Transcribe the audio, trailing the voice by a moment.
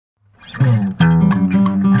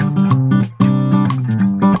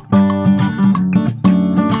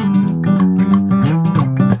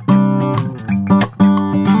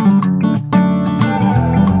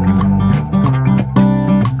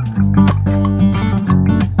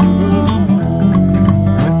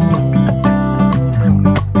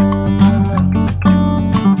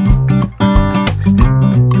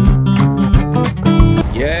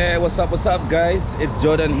What's up guys, it's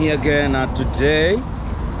Jordan here again. Today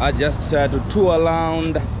I just decided to tour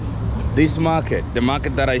around this market, the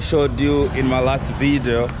market that I showed you in my last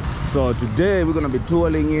video. So today we're gonna be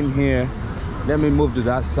touring in here. Let me move to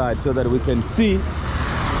that side so that we can see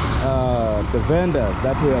the vendors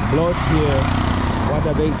that were brought here. What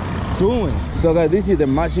are they doing? So guys, this is the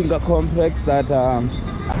Machinga Complex that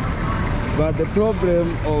but the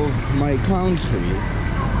problem of my country,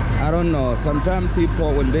 I don't know, sometimes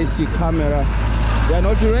people, when they see camera, they're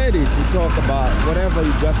not ready to talk about whatever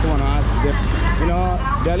you just want to ask them. You know,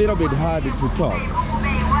 they're a little bit hard to talk.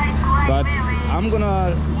 But I'm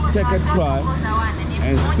gonna take a try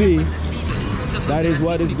and see that is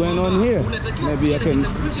what is going on here. Maybe I can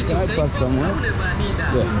I pass somewhere?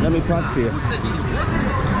 Yeah, let me pass here.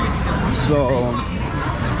 So,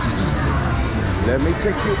 let me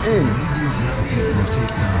take you in.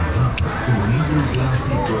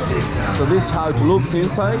 So this is how it looks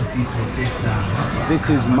inside. This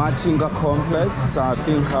is Machinga Complex. I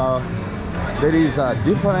think there is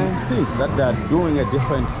different things that they're doing,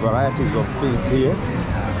 different varieties of things here.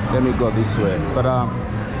 Let me go this way. But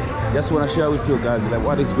just want to share with you guys like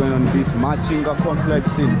what is going on in this Machinga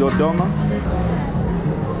Complex in Dodoma.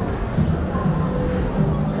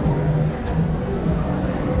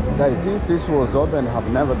 Guys, since this was open, I have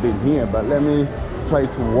never been here, but let me try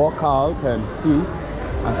to walk out and see.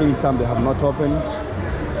 I think some they have not opened.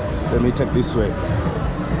 Let me take this way.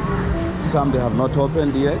 Some they have not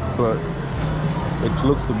opened yet, but it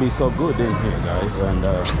looks to be so good in here, guys. And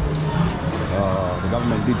the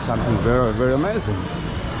government did something very, very amazing.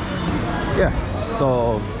 Yeah,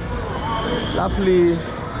 so roughly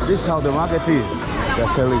this is how the market is. They're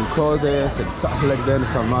selling clothes and stuff like that,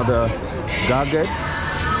 some other gadgets.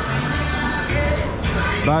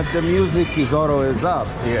 But the music is always up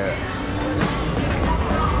here.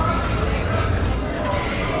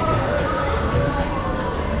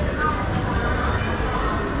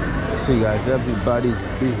 See guys, everybody's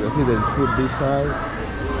busy. I think there's food this side.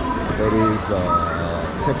 There is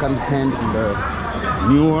second hand in the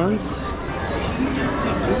new ones.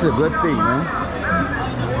 This is a good thing, man.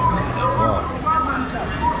 Wow.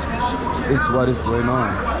 This is what is going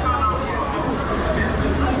on.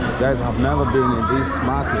 Guys, I've never been in this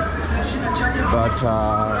market, but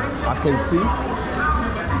I can see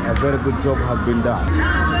a very good job has been done.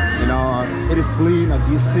 You know, it is clean as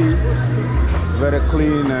you see. It's very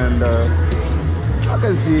clean, and I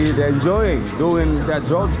can see they're enjoying doing their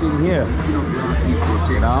jobs in here.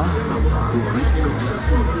 You know,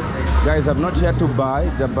 guys, I'm not here to buy,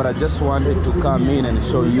 but I just wanted to come in and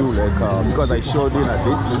show you, like, because I showed in a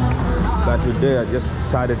distance, but today I just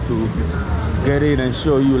decided to get in and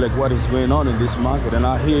show you like what is going on in this market. And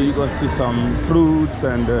out here you're gonna see some fruits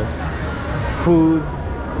and food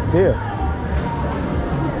here.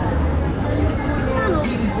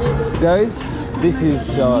 Guys, this is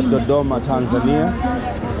Dodoma, Tanzania,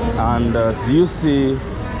 and as you see,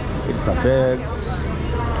 it's a bags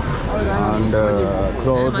and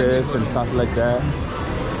clothes and stuff like that.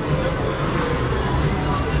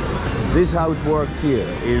 This is how it works here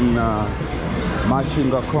in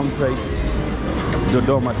Machinga Complex,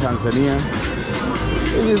 Dodoma, Tanzania.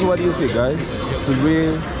 This is what you see, guys. It's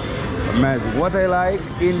really amazing. What I like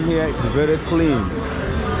in here is very clean.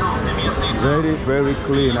 It's very, very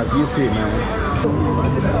clean, as you see, man.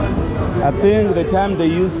 I think the time they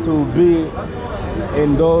used to be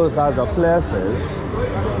in those other places,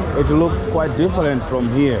 it looks quite different from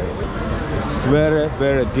here. It's very,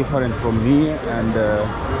 very different from here, and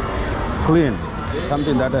clean.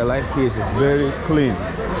 Something that I like here is very clean.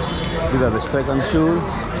 These are the second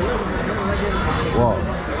shoes. Wow.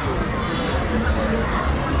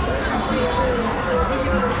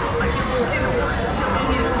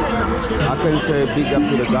 I can say big up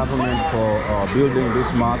to the government for building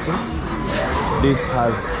this market. This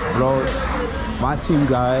has brought matching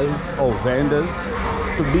guys or vendors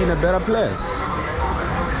to be in a better place.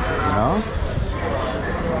 You know?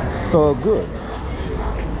 So good.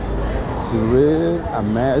 It's really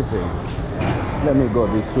amazing. Let me go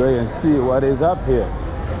this way and see what is up here.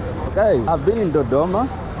 Guys, I've been in Dodoma,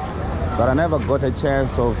 but I never got a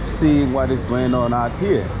chance of seeing what is going on out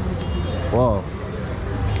here. Wow.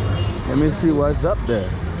 Let me see what's up there.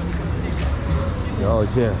 Oh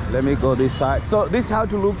yeah, let me go this side. So this is how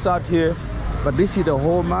it looks out here, but this is the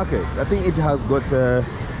whole market. I think it has got the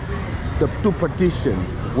two partition,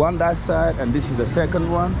 one that side and this is the second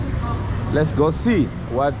one. Let's go see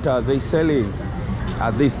what they selling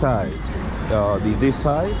at this side. This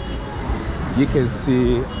side, you can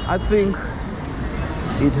see, I think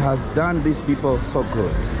it has done these people so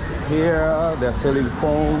good. Here they're selling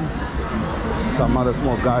phones, some other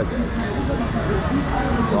small gadgets.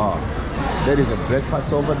 Wow, there is a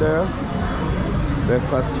breakfast over there,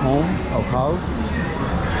 breakfast home or house.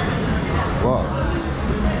 Wow,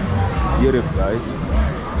 beautiful, guys.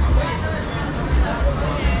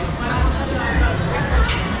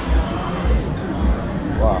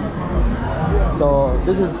 Wow. So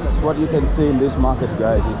this is what you can see in this market,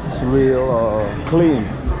 guys. It's real clean.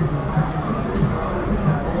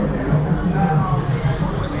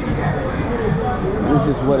 This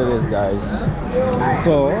is what it is, guys.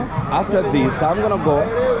 So after this, I'm gonna go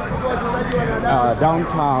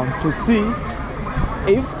downtown to see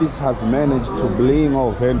if this has managed to bring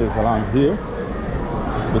all vendors around here,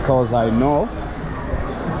 because I know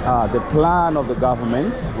the plan of the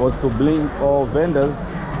government was to bring all vendors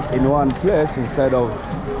in one place instead of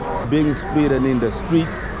being spread in the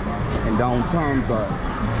street in downtown. But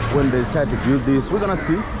when they decided to build this, we're gonna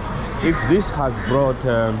see if this has brought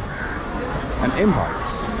an impact.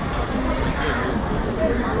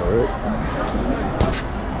 Sorry.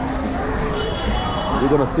 We're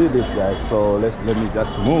gonna see this, guys. So let me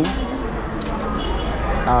just move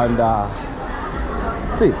and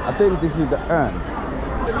see. I think this is the end.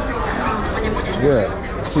 Yeah,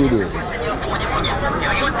 see this.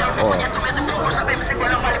 Oh.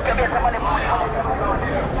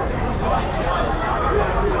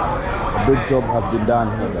 A big job has been done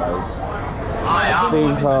here, guys. I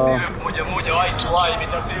think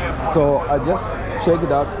so. I just check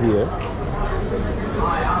it out here.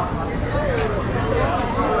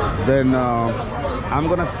 Then I'm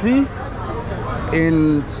gonna see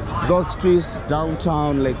in those streets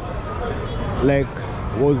downtown, like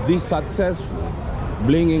was this successful?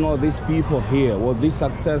 Bringing all these people here, was this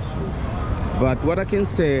successful? But what I can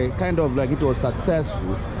say, kind of like it was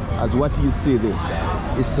successful, as what you see this,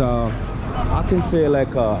 guys. It's I can say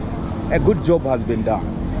like a good job has been done.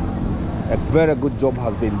 A very good job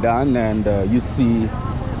has been done, and you see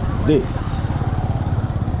this.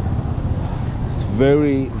 It's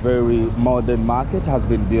very, very modern market has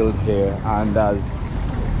been built here, and as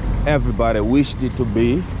everybody wished it to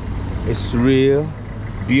be, it's real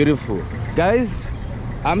beautiful, guys.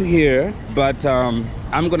 I'm here, but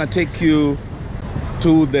I'm gonna take you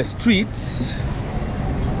to the streets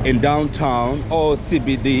in downtown or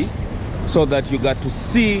CBD so that you got to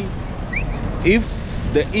see if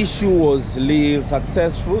the issue was really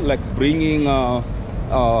successful, like bringing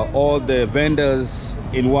all the vendors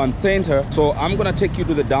in one center. So I'm gonna take you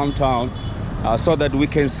to the downtown so that we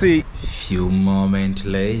can see. Few moments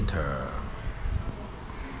later.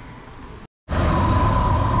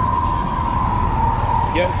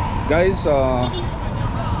 Yeah, guys,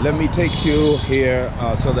 let me take you here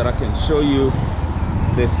so that I can show you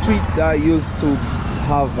the street that used to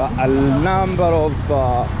have a number of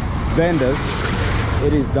vendors.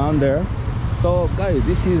 It is down there. So guys,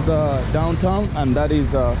 this is downtown, and that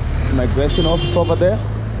is immigration office over there.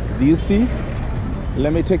 Do you see?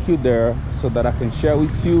 Let me take you there so that I can share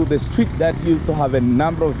with you the street that used to have a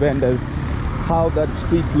number of vendors, how that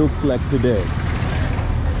street looked like today.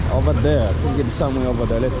 Over there, I think it's somewhere over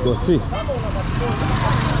there. Let's go see.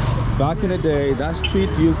 Back in the day, that street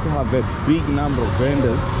used to have a big number of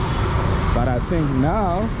vendors, but I think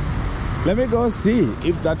now, let me go see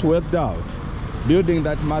if that worked out. Building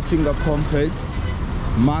that Machinga Complex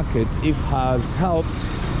market, if has helped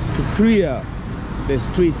to clear the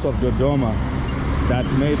streets of Dodoma, that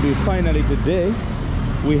maybe finally today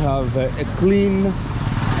we have a clean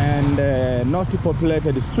and not too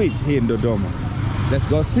populated street here in Dodoma. Let's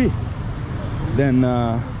go see. Then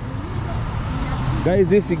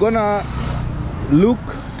guys, if you're gonna look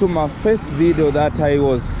to my first video that I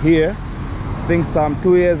was here, I think some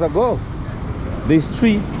 2 years ago, the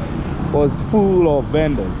street was full of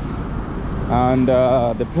vendors, and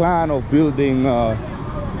the plan of building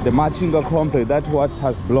the Machinga Complex, that's what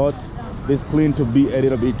has brought this clean to be a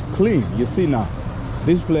little bit clean. You see now,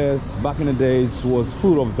 this place back in the days was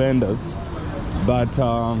full of vendors, but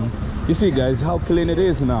you see, guys, how clean it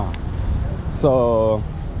is now. So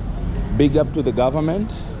big up to the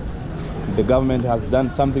government. The government has done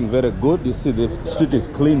something very good. You see, the street is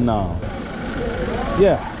clean now.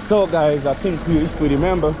 Yeah, so guys, I think if we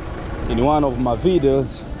remember, in one of my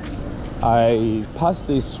videos I passed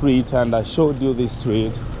this street and I showed you this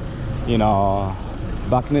street, you know,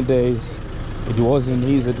 back in the days, it wasn't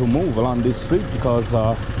easy to move along this street because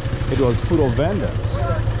it was full of vendors.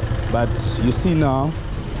 But you see now,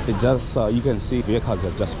 it just you can see vehicles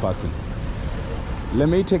are just parking. Let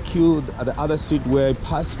me take you at the other street where I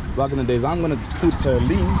passed back in the days. I'm going to put a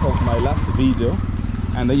link of my last video,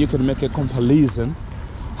 and then you can make a comparison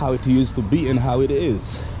how it used to be and how it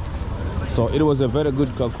is. So it was a very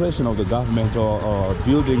good calculation of the government or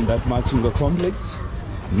building that Machinga Complex.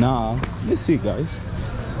 Now, let's see guys,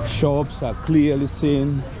 shops are clearly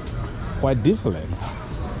seen quite different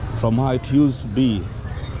from how it used to be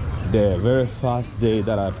the very first day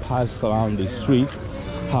that I passed around the street.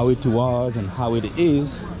 How it was and how it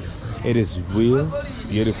is real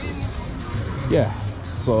beautiful. Yeah,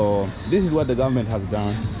 so this is what the government has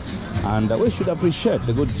done, and we should appreciate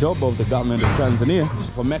the good job of the government of Tanzania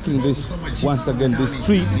for making this, once again, this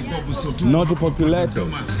street not populated.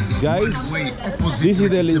 Guys, this is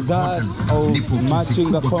the result of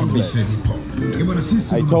Machinga Complex.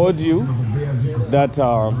 I told you that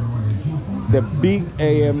the big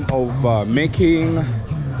aim of making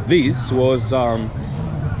this was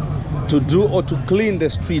to do or to clean the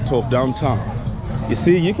street of downtown. You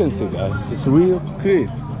see, you can see that it's real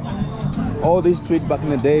clean. All this street back in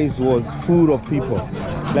the days was full of people.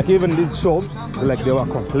 Like even these shops, like they were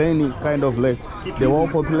complaining, kind of like they were all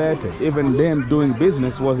populated. Even them doing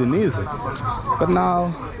business wasn't easy. But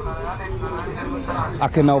now, I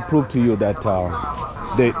can now prove to you that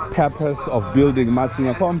the purpose of building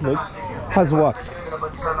Machinga Complex has worked.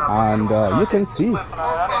 And you can see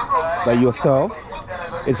by yourself,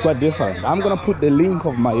 it's quite different. I'm gonna put the link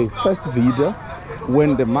of my first video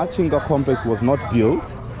when the Machinga Complex was not built,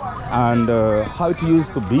 and how it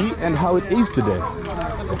used to be and how it is today.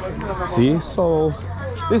 See, so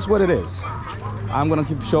this is what it is. I'm gonna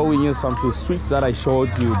keep showing you some few streets that I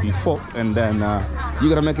showed you before, and then you're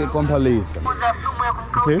gonna make a comparison.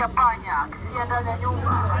 You see,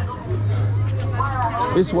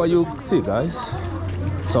 this is what you see guys.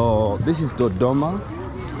 So this is Dodoma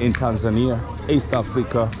in Tanzania, East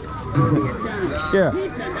Africa. Yeah,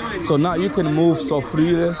 so now you can move so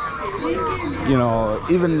freely, you know,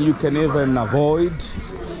 even you can even avoid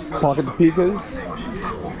pocket pickers.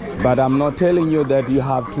 But I'm not telling you that you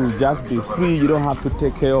have to just be free. You don't have to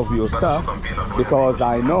take care of your stuff, because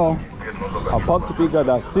I know a pocket pickers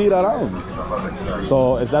are still around.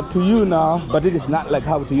 So it's up to you now, but it is not like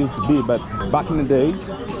how it used to be. But back in the days,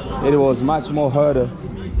 it was much more harder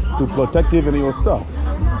to protect even your stuff.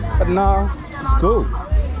 But now it's cool.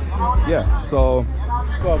 Yeah, so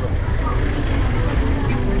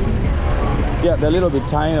yeah, they're a little bit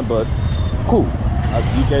tiny but cool, as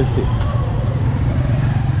you can see.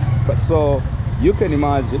 But so you can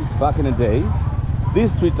imagine back in the days,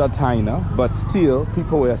 these streets are tiny, but still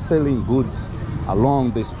people were selling goods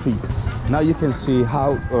along the street. Now you can see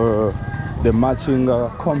how the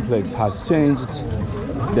Machinga Complex has changed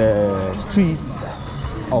the streets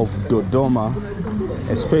of Dodoma,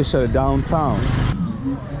 especially downtown.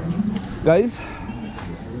 Guys,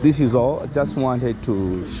 this is all. I just wanted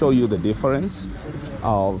to show you the difference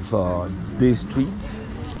of this street,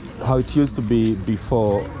 how it used to be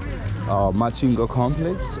before Machinga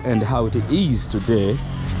Complex and how it is today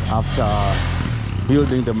after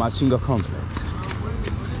building the Machinga Complex.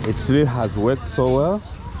 It still has worked so well,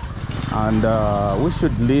 and we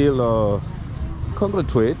should really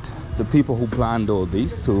congratulate the people who planned all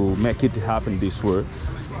this to make it happen this way.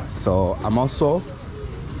 So I'm also,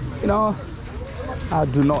 you know, I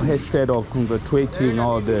do not hesitate of congratulating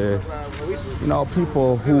all the, you know,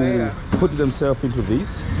 people who put themselves into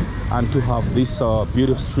this, and to have this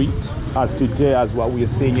beautiful street as today as what we are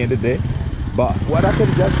seeing here today. But what I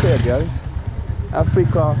can just say, guys,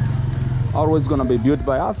 Africa always gonna be built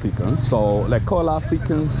by Africans. So like all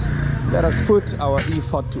Africans, let us put our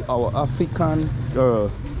effort to our African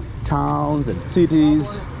towns and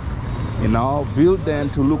cities, you know, build them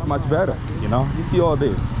to look much better. You know, you see all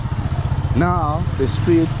this. Now the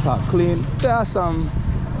streets are clean. There are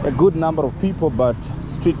a good number of people, but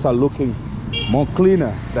streets are looking more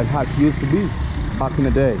cleaner than how it used to be back in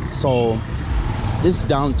the day. So this is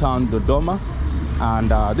downtown Dodoma,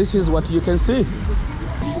 and this is what you can see.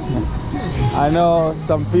 I know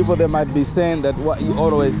some people, they might be saying that what you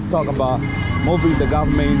always talk about, moving the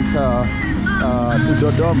government to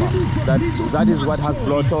Dodoma, that is what has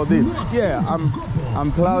brought all this. Yeah,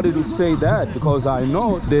 I'm proud to say that, because I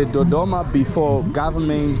know the Dodoma before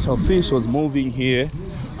government officials moving here,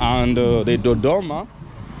 and the Dodoma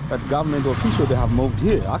that government officials, they have moved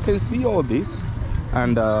here. I can see all this,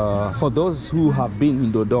 and for those who have been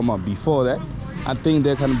in Dodoma before that, I think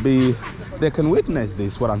they can witness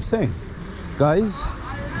this, what I'm saying. Guys,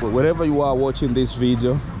 Wherever you are watching this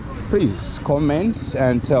video, please comment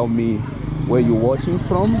and tell me where you're watching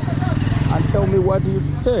from, and tell me what do you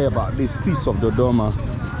say about these streets of Dodoma.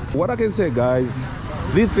 What I can say, guys,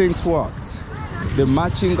 these things work. The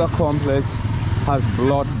Machinga Complex has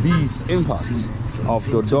brought this impact of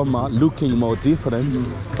Dodoma looking more different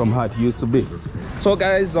from how it used to be. So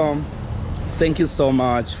guys, thank you so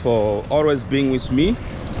much for always being with me,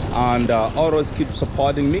 and always keep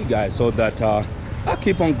supporting me, guys, so that I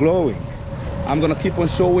keep on growing. I'm gonna keep on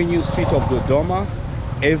showing you street of Dodoma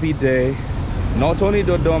every day. Not only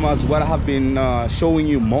Dodoma, as what I have been showing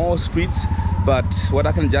you more streets, but what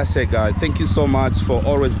I can just say, guys, thank you so much for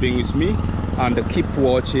always being with me, and keep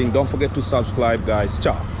watching. Don't forget to subscribe, guys.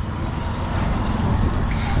 Ciao.